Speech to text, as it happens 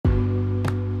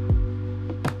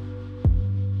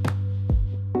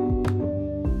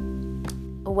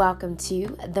welcome to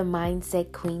the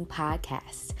Mindset Queen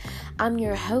podcast. I'm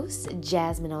your host,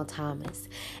 Jasmine L. Thomas,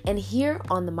 and here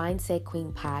on the Mindset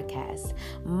Queen podcast,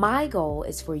 my goal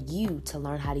is for you to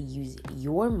learn how to use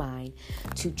your mind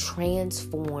to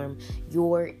transform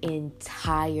your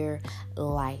entire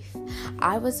life.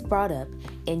 I was brought up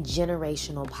in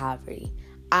generational poverty.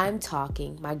 I'm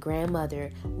talking my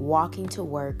grandmother walking to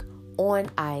work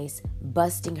on ice,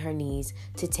 busting her knees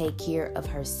to take care of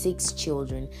her 6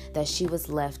 children that she was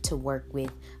left to work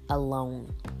with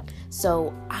alone.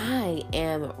 So I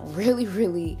am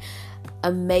really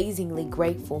amazingly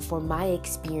grateful for my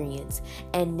experience,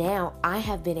 and now I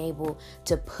have been able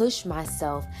to push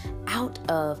myself out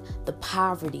of the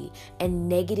poverty and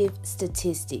negative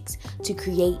statistics to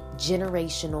create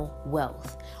generational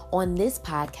wealth. On this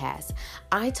podcast,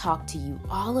 I talk to you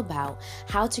all about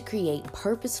how to create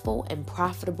purposeful and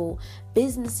profitable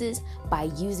businesses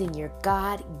by using your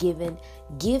God-given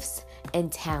gifts and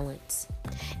talents.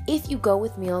 If you go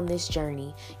with me on this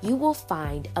journey, you will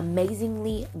find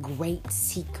amazingly great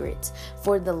secrets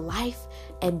for the life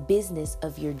and business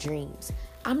of your dreams.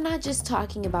 I'm not just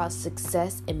talking about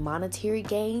success and monetary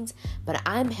gains, but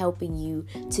I'm helping you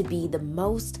to be the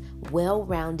most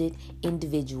well-rounded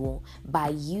individual by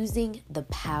using the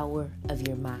power of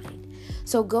your mind.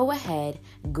 So go ahead,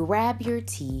 grab your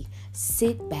tea,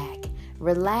 sit back,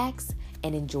 relax,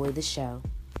 and enjoy the show.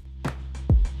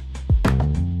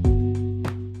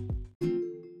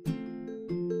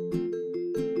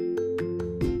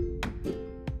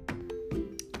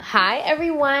 Hi,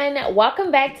 everyone.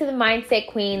 Welcome back to the Mindset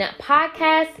Queen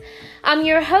podcast. I'm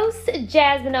your host,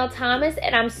 Jasmine L. Thomas,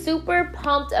 and I'm super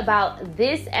pumped about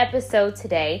this episode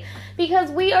today because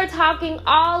we are talking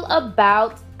all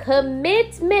about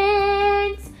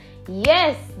commitment.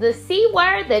 Yes, the C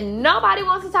word that nobody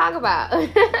wants to talk about.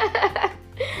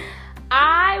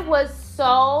 I was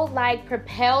so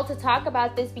propelled to talk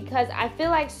about this because I feel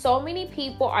like so many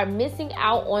people are missing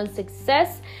out on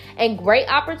success and great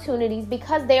opportunities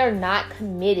because they are not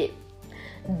committed.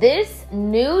 This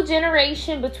new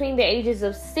generation between the ages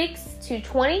of 6 to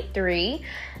 23,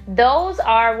 those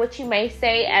are what you may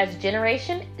say as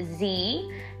Generation Z.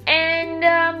 And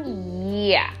I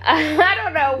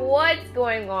don't know what's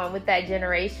going on with that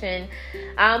generation.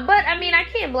 But I mean, I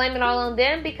can't blame it all on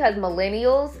them because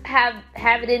millennials have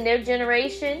it in their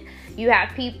generation. You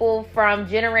have people from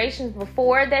generations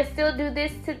before that still do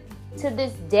this to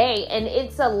this day, and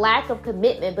it's a lack of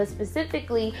commitment. But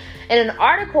specifically in an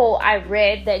article I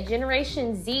read that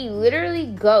Generation Z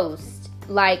literally ghosts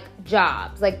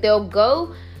jobs. They'll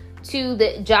go to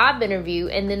the job interview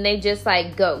and then they just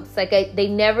ghost. They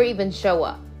never even show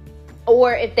up.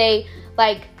 Or if they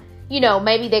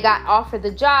maybe they got offered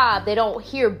the job, they don't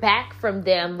hear back from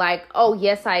them oh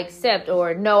yes I accept,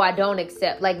 or no I don't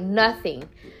accept, nothing.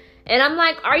 And I'm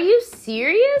are you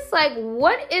serious?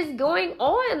 What is going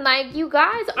on? You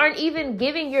guys aren't even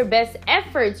giving your best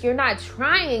efforts. You're not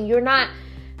trying. You're not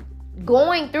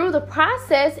going through the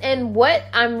process. And what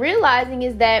I'm realizing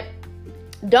is that,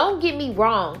 don't get me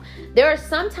wrong, there are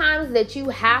some times that you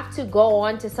have to go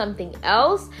on to something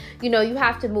else. You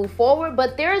have to move forward,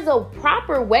 but there's a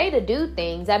proper way to do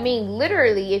things. I mean,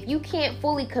 literally, if you can't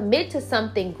fully commit to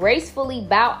something, gracefully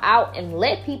bow out and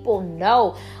let people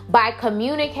know by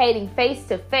communicating face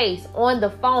to face, on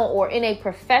the phone, or in a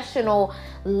professional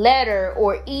letter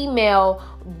or email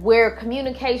where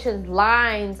communication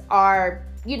lines are,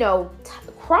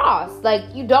 crossed.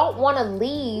 You don't want to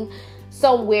leave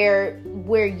somewhere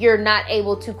where you're not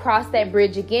able to cross that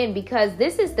bridge again, because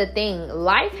this is the thing.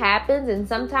 Life happens, and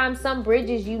sometimes some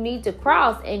bridges you need to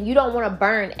cross, and you don't want to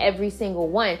burn every single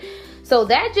one. So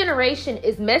that generation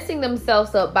is messing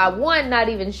themselves up by 1, not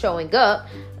even showing up,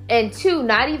 and 2,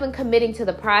 not even committing to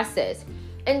the process.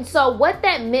 And so what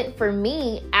that meant for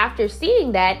me after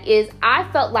seeing that is I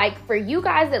felt like for you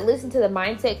guys that listen to the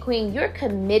Mindset Queen, you're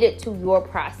committed to your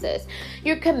process.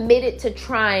 You're committed to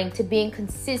trying, to being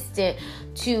consistent,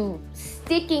 to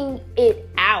sticking it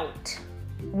out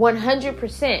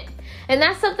 100%. And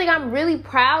that's something I'm really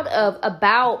proud of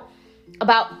about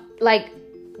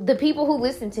the people who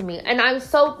listen to me. And I'm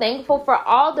so thankful for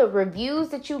all the reviews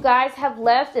that you guys have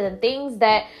left and the things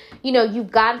that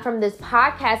you've gotten from this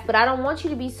podcast. But I don't want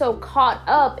you to be so caught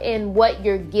up in what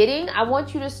you're getting. I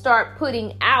want you to start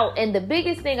putting out. And the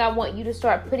biggest thing I want you to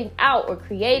start putting out or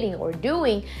creating or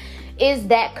doing is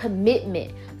that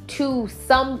commitment to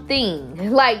something.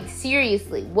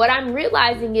 Seriously, what I'm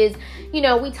realizing is,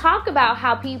 we talk about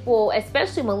how people,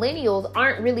 especially millennials,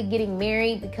 aren't really getting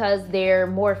married because they're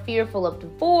more fearful of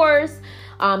divorce.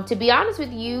 To be honest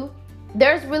with you,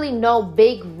 there's really no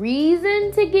big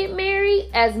reason to get married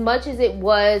as much as it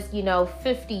was,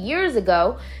 50 years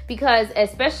ago, because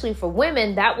especially for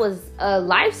women, that was a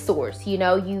life source.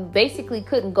 You basically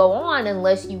couldn't go on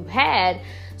unless you had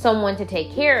someone to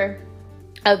take care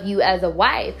of you as a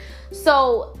wife.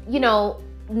 So,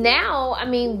 now,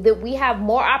 that we have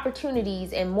more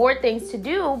opportunities and more things to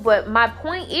do. But my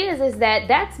point is that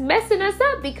that's messing us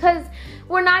up because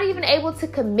we're not even able to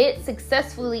commit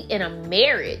successfully in a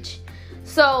marriage.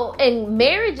 So, and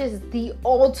marriage is the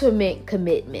ultimate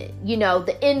commitment,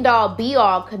 the end all be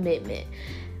all commitment.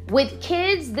 With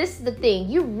kids, this is the thing.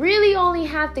 You really only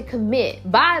have to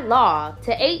commit by law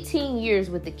to 18 years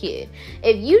with the kid.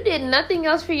 If you did nothing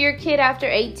else for your kid after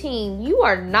 18, you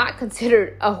are not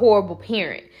considered a horrible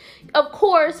parent. Of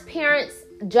course, parents'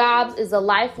 jobs is a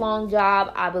lifelong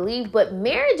job, I believe, but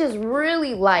marriage is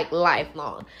really like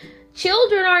lifelong.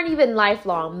 Children aren't even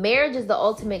lifelong. Marriage is the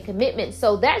ultimate commitment.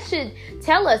 So that should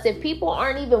tell us, if people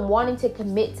aren't even wanting to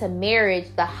commit to marriage,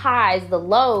 the highs, the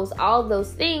lows, all of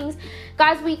those things,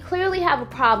 guys, we clearly have a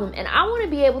problem. And I want to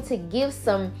be able to give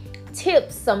some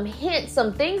tips, some hints,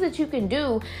 some things that you can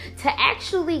do to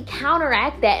actually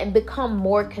counteract that and become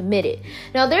more committed.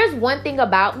 Now, there's one thing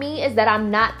about me is that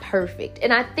I'm not perfect.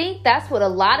 And I think that's what a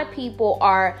lot of people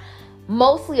are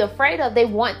mostly afraid of. They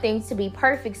want things to be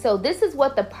perfect. So this is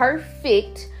what the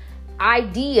perfect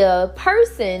idea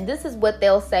person, this is what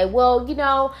they'll say. Well,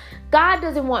 God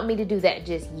doesn't want me to do that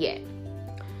just yet.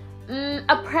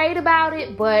 I prayed about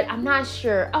it, but I'm not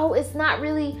sure. Oh, it's not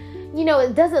really,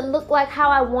 it doesn't look like how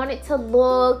I want it to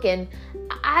look. And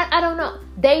I don't know.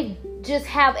 They just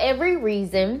have every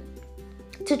reason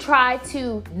to try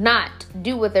to not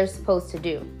do what they're supposed to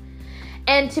do.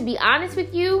 And to be honest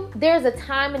with you, there's a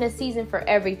time and a season for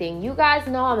everything. You guys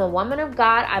know I'm a woman of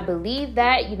God. I believe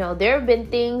that, there have been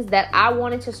things that I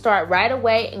wanted to start right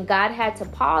away, and God had to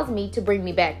pause me to bring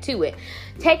me back to it.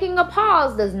 Taking a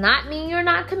pause does not mean you're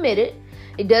not committed.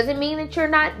 It doesn't mean that you're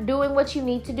not doing what you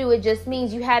need to do. It just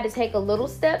means you had to take a little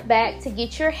step back to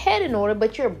get your head in order,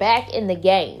 but you're back in the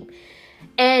game.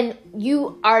 And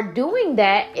you are doing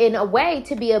that in a way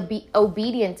to be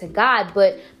obedient to God.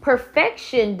 But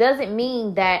perfection doesn't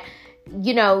mean that,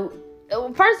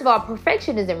 first of all,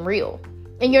 perfection isn't real.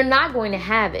 And you're not going to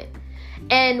have it.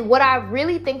 And what I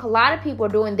really think a lot of people are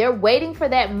doing, they're waiting for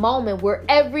that moment where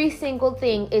every single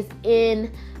thing is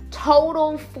in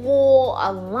total, full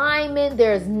alignment.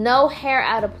 There's no hair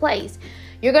out of place.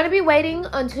 You're going to be waiting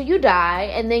until you die,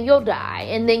 and then you'll die,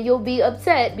 and then you'll be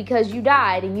upset because you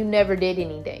died and you never did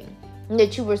anything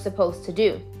that you were supposed to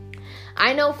do.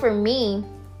 I know for me,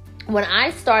 when I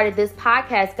started this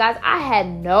podcast, guys, I had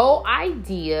no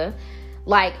idea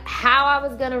how I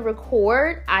was going to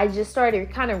record. I just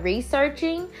started kind of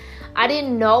researching. I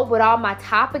didn't know what all my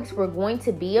topics were going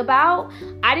to be about.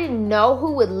 I didn't know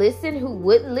who would listen, who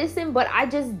wouldn't listen, but I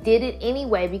just did it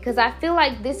anyway because I feel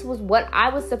like this was what I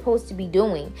was supposed to be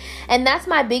doing. And that's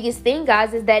my biggest thing,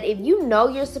 guys, is that if you know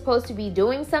you're supposed to be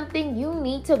doing something, you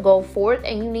need to go forth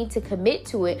and you need to commit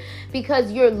to it,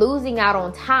 because you're losing out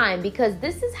on time. Because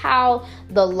this is how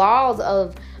the laws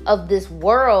of this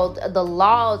world, the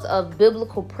laws of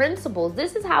biblical principles,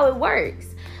 this is how it works.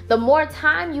 The more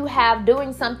time you have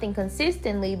doing something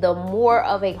consistently, the more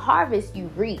of a harvest you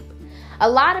reap. A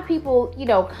lot of people,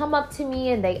 come up to me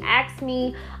and they ask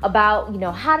me about,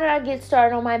 how did I get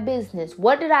started on my business?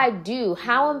 What did I do?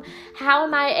 How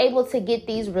am I able to get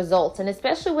these results? And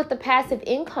especially with the passive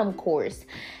income course,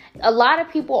 a lot of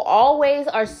people always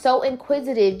are so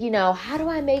inquisitive, how do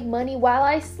I make money while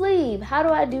I sleep? How do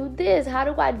I do this? How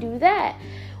do I do that?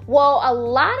 Well, a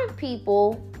lot of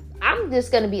people, I'm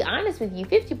just going to be honest with you,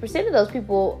 50% of those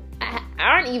people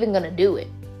aren't even going to do it.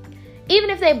 Even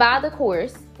if they buy the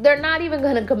course, they're not even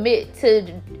going to commit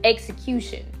to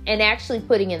execution and actually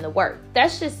putting in the work.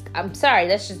 That's just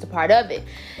a part of it.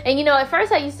 And at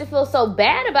first I used to feel so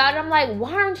bad about it. I'm like,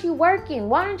 why aren't you working?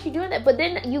 Why aren't you doing that? But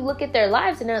then you look at their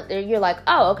lives and you're like,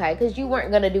 oh, okay, because you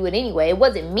weren't going to do it anyway. It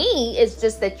wasn't me. It's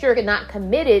just that you're not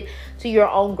committed to your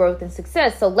own growth and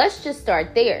success. So let's just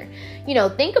start there.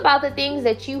 Think about the things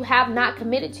that you have not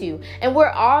committed to. And we're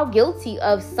all guilty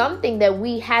of something that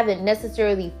we haven't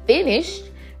necessarily finished,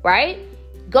 right?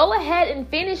 Go ahead and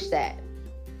finish that.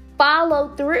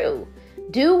 Follow through.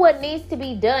 Do what needs to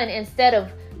be done instead of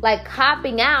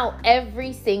copping out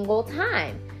every single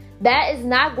time. That is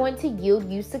not going to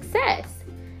yield you success.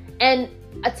 And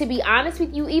to be honest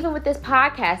with you, even with this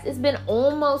podcast, it's been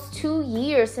almost 2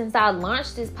 years since I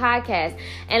launched this podcast,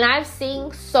 and I've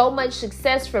seen so much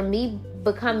success from me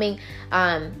becoming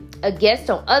a guest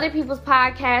on other people's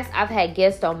podcasts. I've had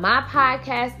guests on my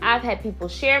podcast. I've had people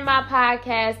share my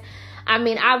podcast. I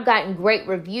mean, I've gotten great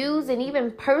reviews and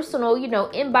even personal,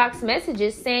 inbox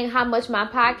messages saying how much my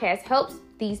podcast helps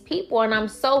these people, and I'm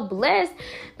so blessed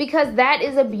because that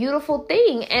is a beautiful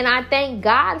thing, and I thank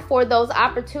God for those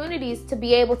opportunities to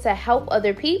be able to help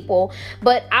other people.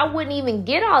 But I wouldn't even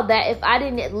get all that if I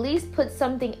didn't at least put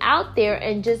something out there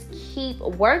and just keep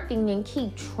working and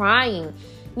keep trying.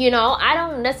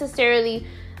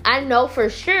 I know for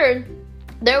sure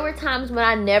there were times when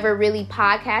I never really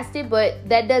podcasted, but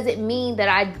that doesn't mean that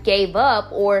I gave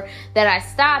up or that I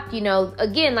stopped.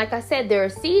 Again, like I said, there are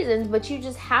seasons, but you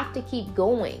just have to keep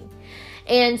going.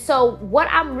 And so what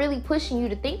I'm really pushing you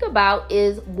to think about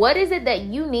is, what is it that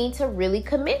you need to really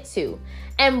commit to?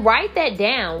 And write that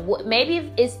down.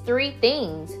 Maybe it's 3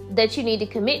 things that you need to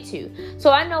commit to.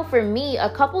 So I know for me, a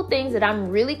couple things that I'm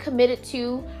really committed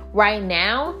to right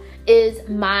now is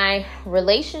my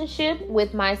relationship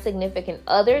with my significant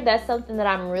other. That's something that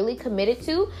I'm really committed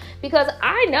to, because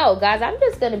I know, guys, I'm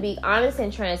just going to be honest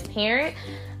and transparent.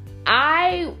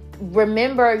 I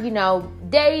remember,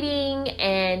 dating,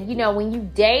 and, when you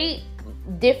date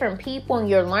different people and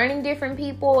you're learning different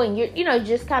people and you're,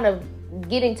 just kind of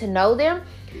getting to know them,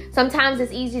 sometimes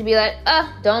it's easy to be like,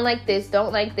 don't like this,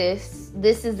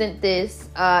 this isn't this,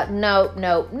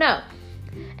 no.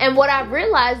 And what I've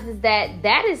realized is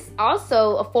that is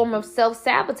also a form of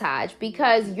self-sabotage,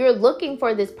 because you're looking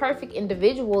for this perfect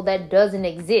individual that doesn't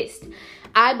exist.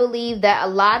 I believe that a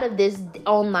lot of this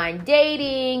online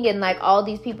dating and like all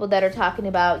these people that are talking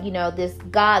about, this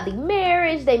godly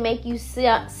marriage, they make you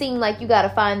seem like you got to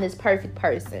find this perfect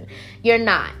person. You're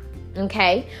not.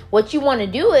 Okay, what you want to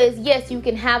do is, yes, you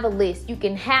can have a list. You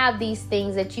can have these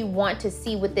things that you want to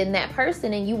see within that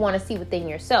person and you want to see within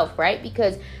yourself, right?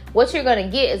 Because what you're going to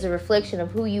get is a reflection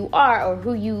of who you are or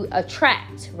who you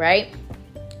attract, right?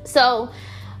 So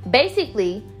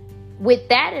basically, with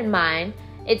that in mind,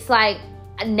 it's like,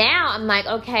 now I'm like,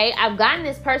 okay, I've gotten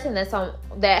this person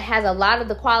that has a lot of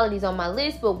the qualities on my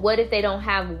list, but what if they don't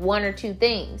have 1 or 2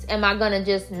 things? Am I going to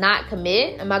just not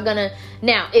commit?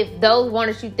 Now, if those 1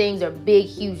 or 2 things are big,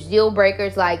 huge deal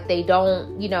breakers, like they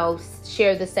don't,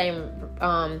 share the same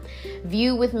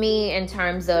view with me in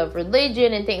terms of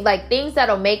religion and things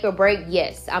that'll make or break,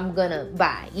 yes, I'm going to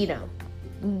buy,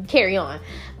 carry on.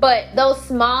 But those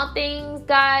small things,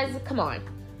 guys, come on.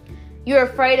 You're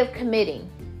afraid of committing.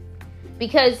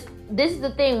 Because this is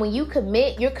the thing, when you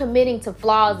commit, you're committing to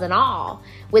flaws and all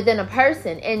within a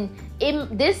person. And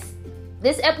this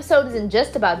episode isn't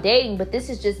just about dating, but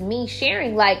this is just me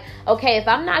sharing, like, okay, if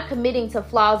I'm not committing to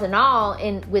flaws and all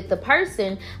with the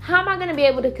person, how am I going to be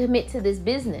able to commit to this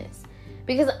business?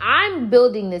 Because I'm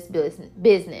building this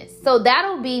business. So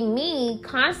that'll be me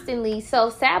constantly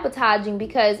self-sabotaging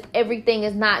because everything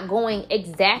is not going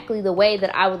exactly the way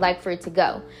that I would like for it to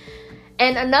go.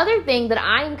 And another thing that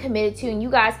I am committed to, and you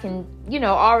guys can,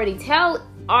 already tell,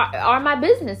 are my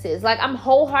businesses. Like, I'm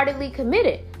wholeheartedly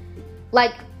committed.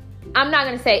 Like, I'm not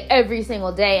going to say every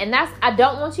single day. And I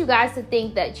don't want you guys to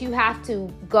think that you have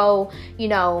to go,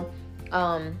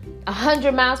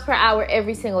 100 miles per hour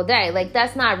every single day. Like,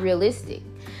 that's not realistic.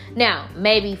 Now,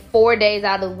 maybe 4 days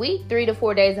out of the week, 3 to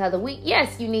 4 days out of the week,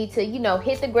 yes, you need to,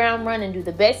 hit the ground running and do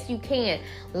the best you can.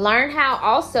 Learn how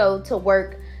also to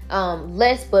work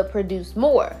less but produce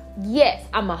more. Yes,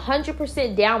 I'm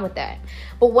 100% down with that.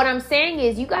 But what I'm saying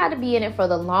is, you got to be in it for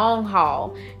the long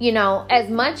haul. As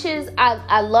much as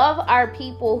I love our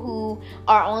people who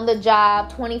are on the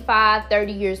job 25,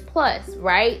 30 years plus,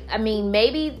 right? I mean,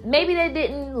 maybe they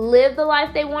didn't live the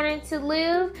life they wanted to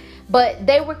live, but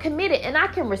they were committed, and I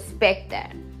can respect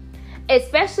that.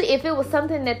 Especially if it was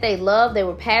something that they loved, they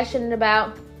were passionate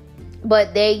about,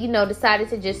 but they, decided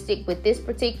to just stick with this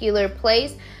particular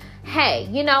place. Hey,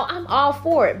 I'm all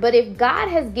for it. But if God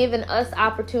has given us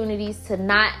opportunities to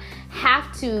not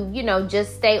have to,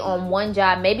 just stay on one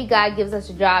job, maybe God gives us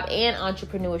a job and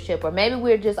entrepreneurship, or maybe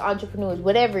we're just entrepreneurs,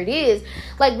 whatever it is,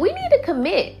 like, we need to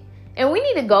commit and we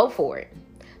need to go for it.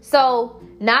 So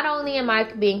not only am I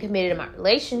being committed in my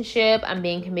relationship, I'm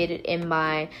being committed in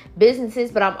my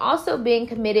businesses, but I'm also being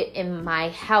committed in my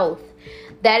health.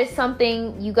 That is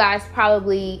something you guys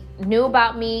probably knew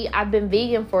about me. I've been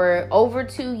vegan for over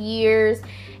 2 years,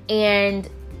 and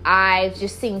I've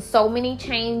just seen so many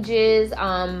changes.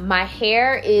 My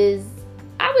hair is,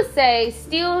 I would say,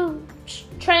 still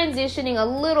transitioning a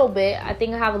little bit. I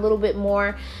think I have a little bit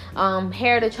more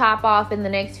hair to chop off in the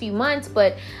next few months.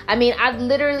 But I mean, I've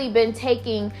literally been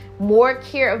taking more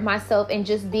care of myself and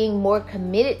just being more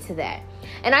committed to that.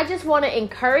 And I just want to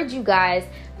encourage you guys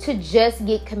to just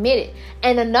get committed.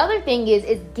 And another thing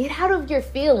is get out of your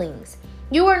feelings.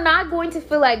 You are not going to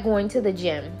feel like going to the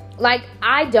gym. Like,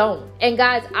 I don't. And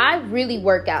guys, I really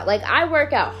work out. Like, I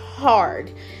work out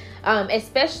hard.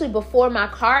 Especially before my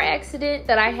car accident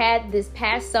that I had this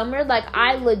past summer. Like,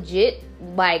 I legit,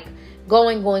 like,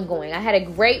 going. I had a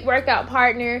great workout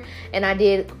partner, and I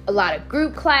did a lot of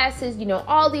group classes,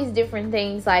 all these different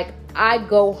things. Like, I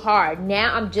go hard.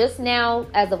 Now, I'm just now,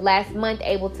 as of last month,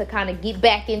 able to kind of get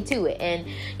back into it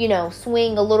and,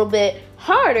 swing a little bit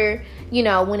harder,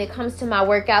 when it comes to my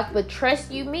workouts. But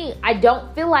trust you me, I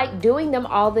don't feel like doing them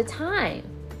all the time.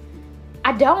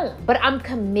 I don't, but I'm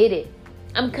committed.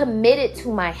 I'm committed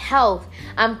to my health.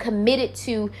 I'm committed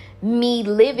to me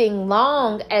living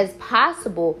long as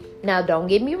possible. Now, don't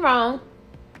get me wrong.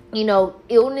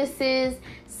 Illnesses,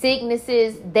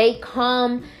 sicknesses, they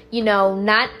come,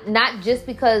 not just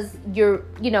because you're,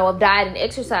 of diet and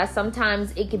exercise.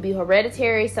 Sometimes it can be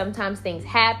hereditary. Sometimes things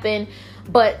happen.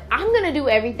 But I'm going to do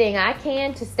everything I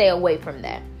can to stay away from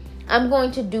that. I'm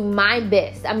going to do my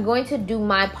best. I'm going to do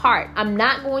my part. I'm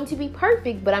not going to be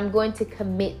perfect, but I'm going to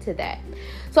commit to that.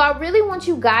 So I really want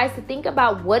you guys to think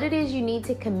about what it is you need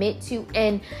to commit to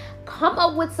and come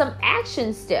up with some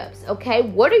action steps, okay?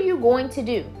 What are you going to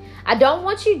do? I don't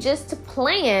want you just to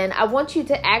plan. I want you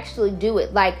to actually do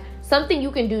it, like something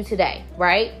you can do today,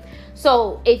 right?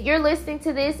 So if you're listening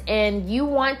to this and you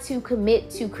want to commit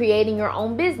to creating your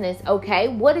own business, okay,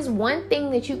 what is one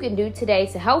thing that you can do today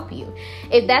to help you?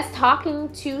 If that's talking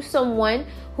to someone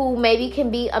who maybe can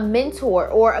be a mentor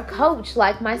or a coach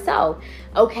like myself,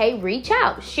 okay, reach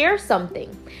out, share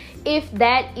something. If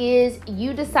that is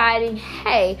you deciding,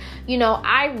 hey,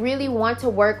 I really want to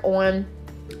work on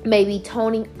maybe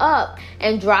toning up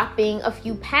and dropping a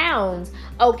few pounds.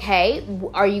 Okay,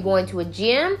 are you going to a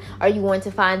gym? Are you going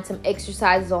to find some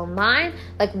exercises online?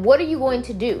 Like, what are you going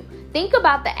to do? Think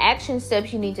about the action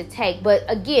steps you need to take. But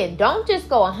again, don't just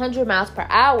go 100 miles per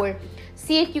hour.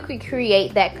 See if you can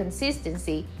create that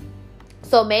consistency.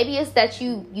 So maybe it's that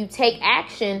you take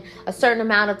action a certain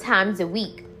amount of times a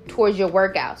week towards your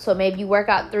workout. So maybe you work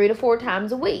out 3 to 4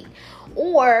 times a week.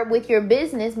 Or with your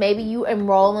business, maybe you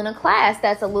enroll in a class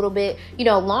that's a little bit,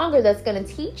 longer, that's going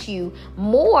to teach you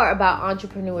more about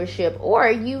entrepreneurship. Or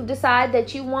you decide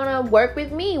that you want to work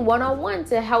with me one-on-one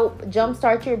to help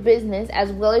jumpstart your business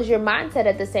as well as your mindset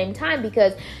at the same time.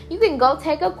 Because you can go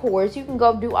take a course, you can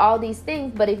go do all these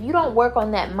things, but if you don't work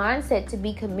on that mindset to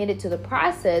be committed to the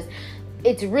process,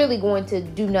 it's really going to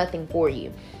do nothing for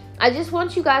you. I just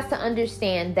want you guys to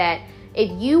understand that if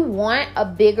you want a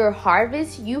bigger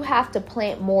harvest, you have to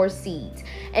plant more seeds.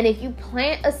 And if you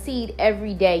plant a seed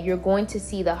every day, you're going to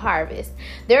see the harvest.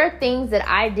 There are things that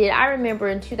I did. I remember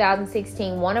in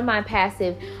 2016, one of my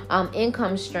passive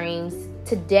income streams,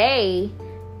 today,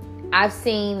 I've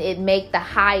seen it make the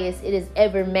highest it has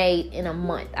ever made in a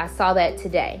month. I saw that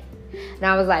today. And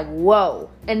I was like, whoa.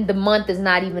 And the month is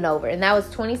not even over. And that was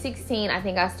 2016. I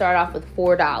think I started off with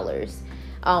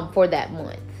 $4 for that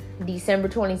month. December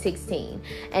 2016,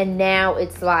 and now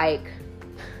it's like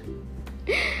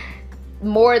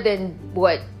more than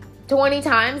 20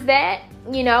 times that,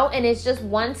 and it's just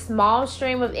one small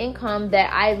stream of income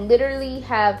that I literally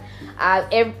have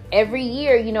every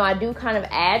year. I do kind of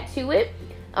add to it.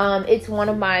 It's one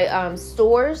of my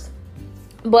stores,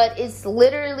 but it's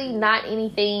literally not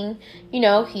anything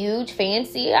huge,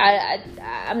 fancy.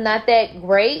 I'm not that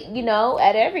great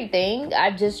at everything.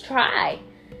 I just try.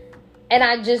 And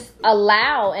I just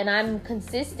allow, and I'm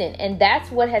consistent. And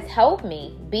that's what has helped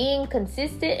me, being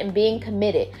consistent and being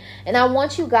committed. And I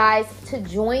want you guys to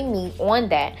join me on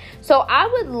that. So I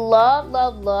would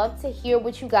love to hear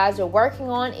what you guys are working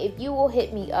on. If you will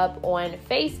hit me up on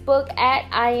Facebook at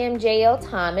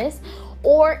IamJLThomas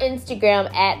or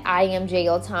Instagram at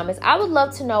IamJLThomas. I would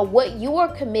love to know what you are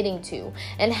committing to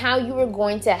and how you are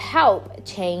going to help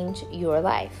change your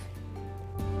life.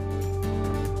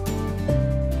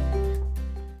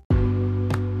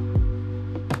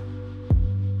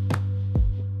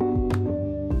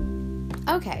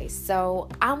 Okay, so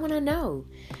I want to know,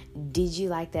 did you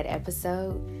like that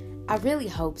episode? I really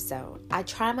hope so. I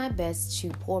try my best to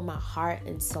pour my heart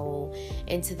and soul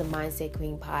into the Mindset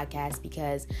Queen podcast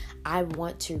because I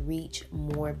want to reach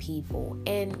more people.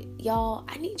 And y'all,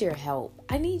 I need your help.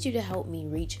 I need you to help me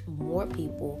reach more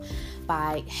people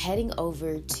by heading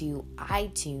over to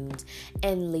iTunes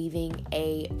and leaving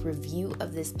a review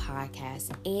of this podcast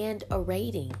and a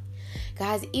rating.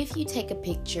 Guys, if you take a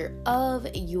picture of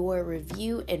your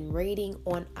review and rating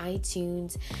on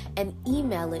iTunes and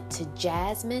email it to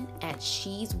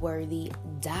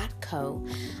jasmine@shesworthy.co,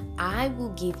 I will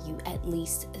give you at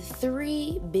least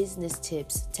 3 business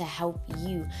tips to help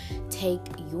you take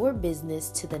your business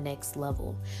to the next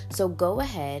level. So go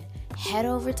ahead, head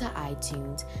over to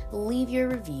iTunes, leave your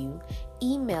review,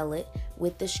 email it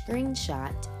with the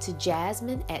screenshot to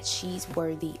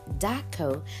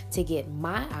jasmine@shesworthy.co to get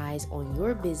my eyes on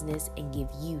your business and give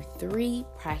you 3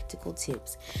 practical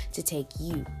tips to take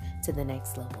you to the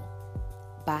next level.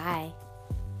 Bye.